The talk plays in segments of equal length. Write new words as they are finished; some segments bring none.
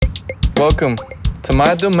Welcome to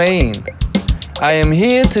my domain. I am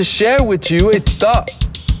here to share with you a thought,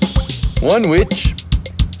 one which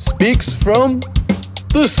speaks from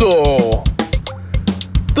the soul.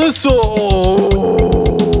 The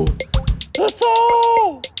soul. The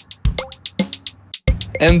soul.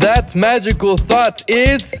 And that magical thought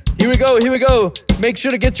is, here we go. Make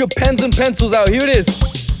sure to get your pens and pencils out. Here it is.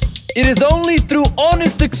 It is only through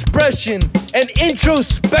honest expression and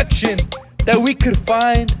introspection that we could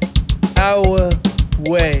find our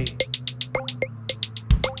way.